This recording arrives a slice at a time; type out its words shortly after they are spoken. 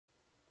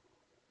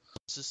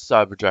This is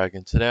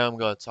CyberDragon. Today I'm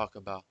going to talk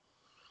about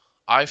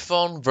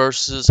iPhone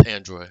versus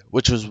Android,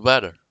 which was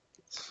better.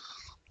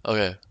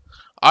 Okay,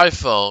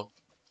 iPhone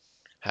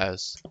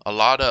has a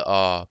lot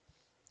of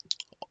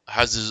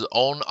has its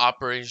own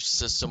operating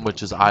system,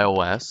 which is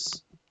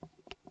iOS,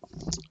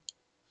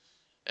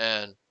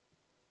 and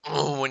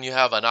when you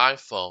have an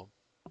iPhone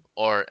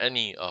or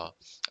any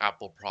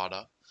Apple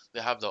product, they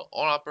have their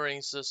own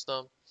operating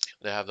system,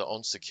 they have their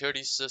own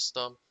security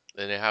system,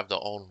 then they have their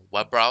own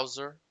web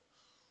browser,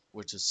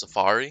 which is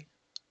Safari,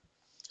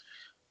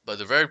 but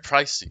they're very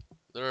pricey.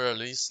 They're at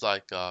least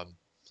like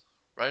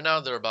right now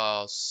they're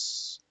about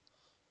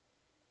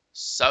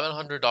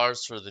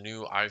 $700 for the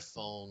new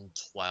iPhone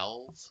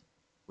 12,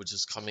 which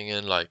is coming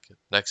in like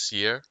next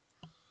year,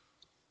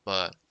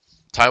 but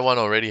Taiwan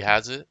already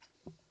has it,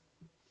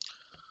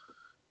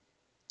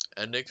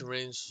 and they can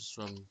range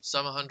from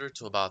 700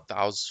 to about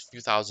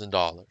few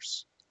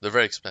 $1,000s. They're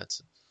very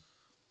expensive.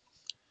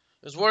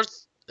 It's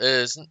worth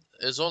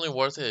it's only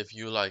worth it if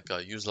you like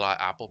use a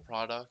lot of Apple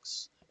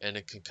products and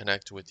it can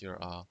connect with your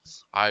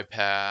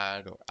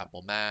iPad or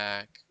Apple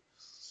Mac.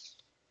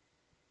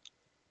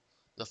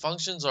 The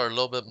functions are a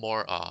little bit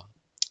more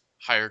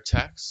higher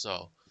tech,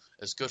 so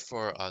it's good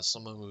for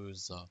someone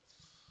who's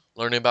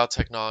learning about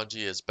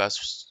technology. Is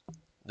best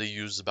they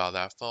use about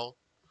that phone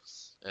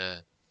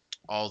and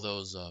all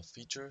those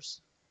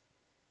features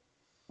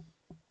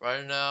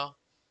right now.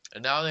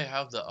 And now they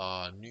have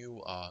the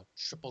new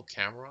triple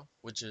camera,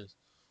 which is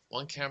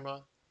one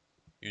camera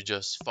you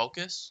just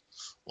focus,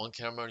 one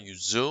camera you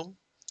zoom,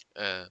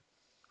 and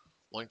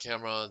one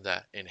camera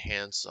that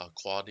enhance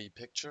quality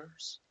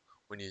pictures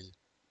when you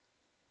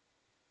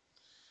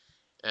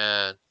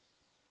and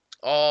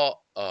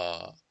all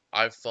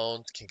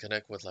iPhones can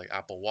connect with like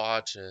Apple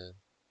Watch and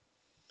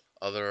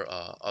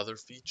other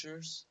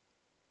features.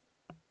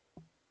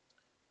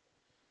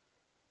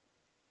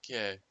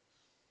 Okay,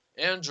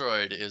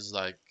 Android is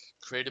like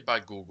created by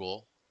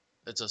Google.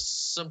 It's a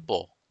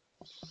simple,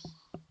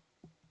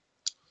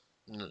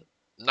 n-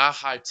 not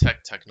high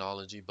tech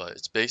technology, but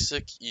it's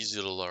basic,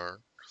 easy to learn,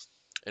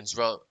 and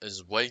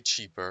is way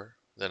cheaper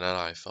than an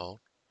iPhone.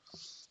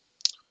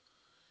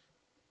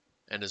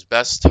 And its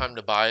best time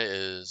to buy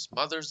is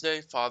Mother's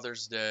Day,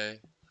 Father's Day,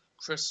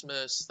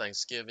 Christmas,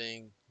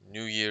 Thanksgiving,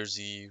 New Year's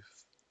Eve,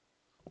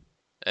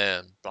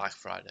 and Black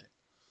Friday.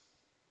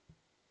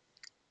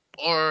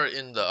 Or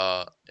in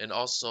the and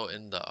also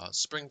in the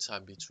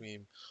springtime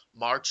between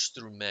March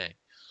through May,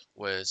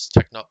 where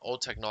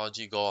old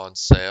technology go on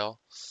sale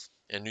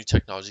and new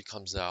technology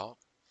comes out.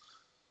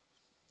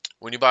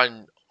 When you buy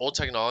old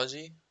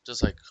technology,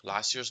 just like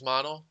last year's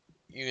model,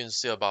 you can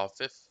see about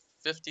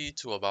 50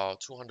 to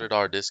about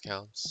 $200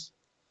 discounts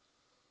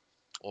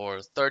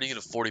or 30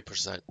 to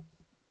 40%,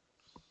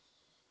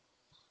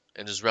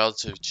 and it's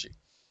relatively cheap.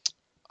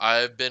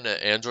 I've been an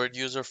Android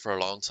user for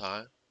a long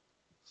time.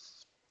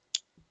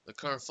 The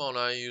current phone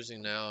I'm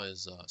using now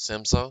is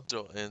Samsung,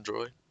 still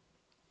Android.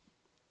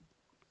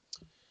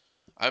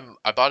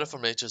 I bought it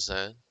from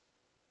HSN,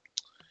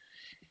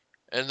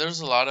 and there's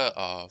a lot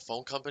of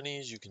phone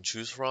companies you can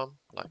choose from,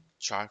 like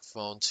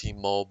TracFone,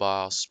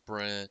 T-Mobile,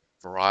 Sprint,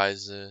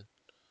 Verizon.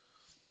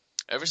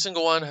 Every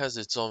single one has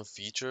its own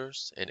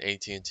features, and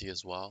AT&T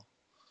as well.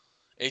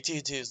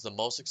 AT&T is the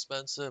most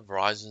expensive,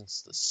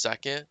 Verizon's the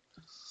second,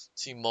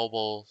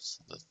 T-Mobile's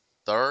the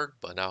third,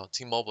 but now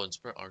T-Mobile and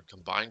Sprint are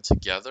combined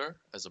together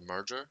as a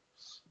merger.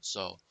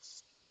 So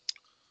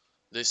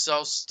they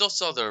still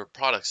sell their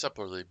products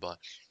separately, but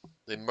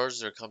they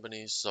merge their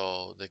companies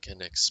so they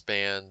can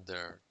expand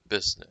their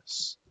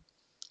business.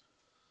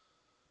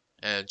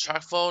 And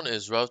TracFone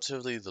is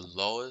relatively the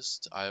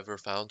lowest I ever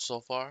found so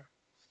far.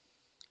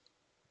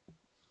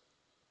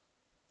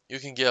 You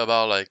can get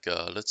about like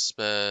let's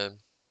spend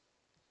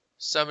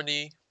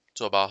 70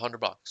 to about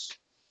 $100.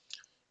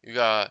 You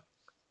got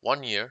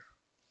 1 year.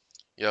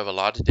 You have a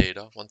lot of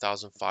data,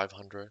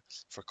 1,500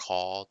 for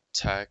call,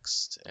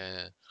 text,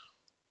 and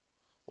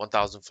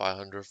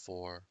 1,500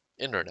 for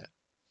internet.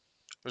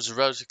 Which is a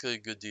relatively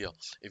good deal.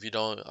 If you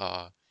don't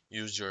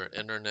use your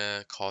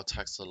internet, call,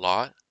 text a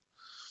lot,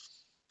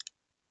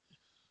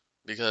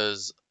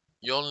 because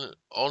you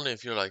only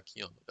if you're like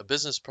a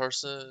business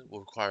person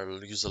will require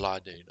to use a lot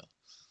of data.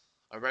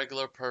 A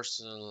regular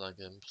person, like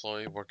an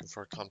employee working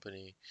for a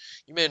company,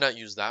 you may not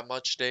use that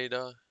much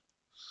data.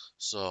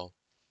 So,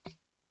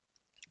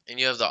 and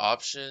you have the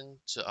option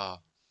to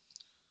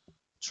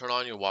turn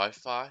on your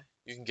Wi-Fi.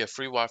 You can get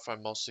free Wi-Fi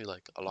mostly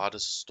like a lot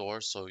of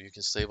stores, so you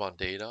can save on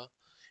data.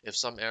 If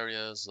some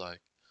areas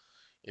like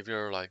if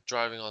you're like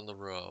driving on the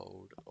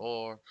road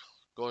or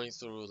going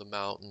through the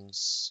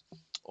mountains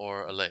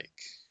or a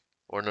lake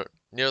or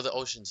near the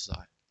ocean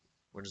side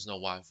where there's no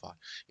Wi-Fi,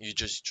 you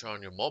just turn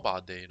on your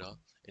mobile data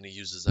and it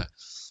uses that.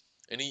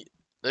 And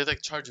they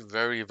like charge you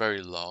very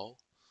very low,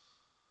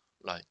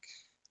 like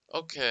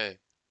okay,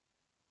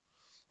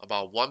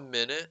 about 1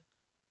 minute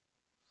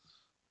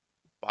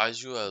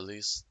buys you at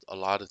least a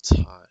lot of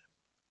time.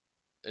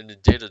 And the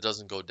data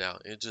doesn't go down.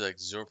 It's like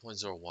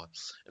 0.01.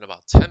 In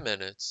about 10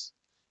 minutes,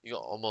 you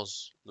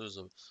almost lose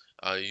them.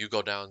 You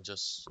go down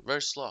just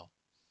very slow.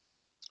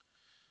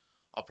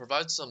 I'll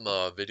provide some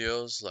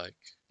videos like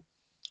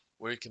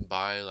where you can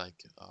buy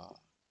like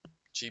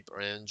cheap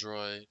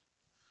Android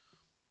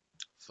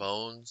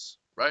phones.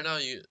 Right now,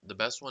 the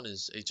best one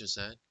is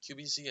HSN.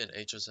 QVC and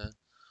HSN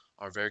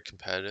are very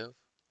competitive.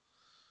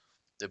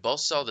 They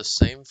both sell the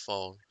same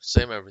phone,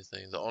 same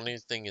everything. The only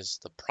thing is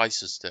the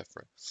price is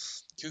different.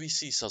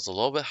 QVC sells a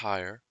little bit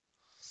higher,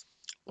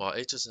 while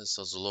HSN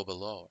sells a little bit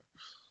lower.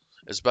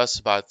 It's best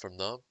to buy it from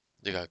them.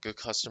 They got good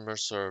customer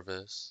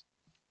service,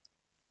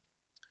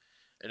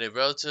 and they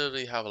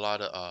relatively have a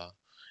lot of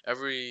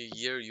every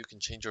year you can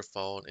change your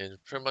phone, and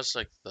pretty much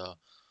like the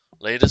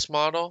latest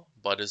model,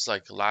 but it's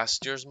like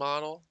last year's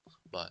model.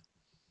 But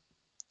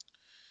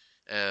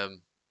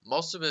and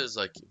most of it is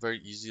like very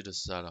easy to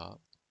set up.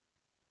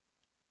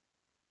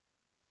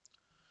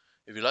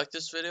 If you like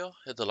this video,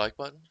 hit the like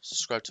button,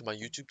 subscribe to my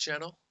YouTube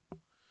channel,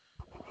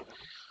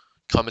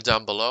 comment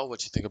down below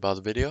what you think about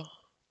the video,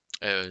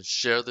 and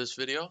share this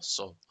video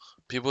so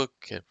people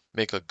can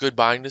make a good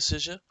buying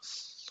decision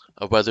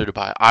of whether to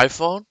buy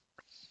iPhone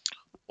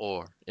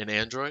or an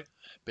Android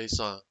based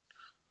on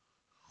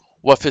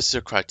what fits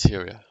their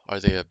criteria. Are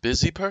they a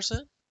busy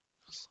person?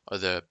 Are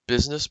they a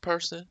business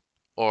person?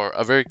 Or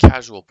a very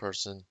casual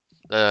person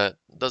that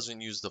doesn't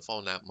use the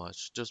phone that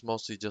much? Just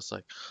mostly just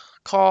like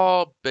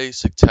call,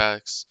 basic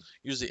text,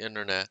 use the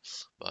internet.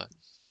 But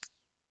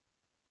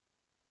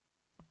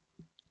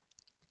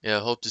yeah,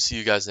 hope to see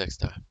you guys next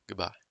time.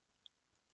 Goodbye.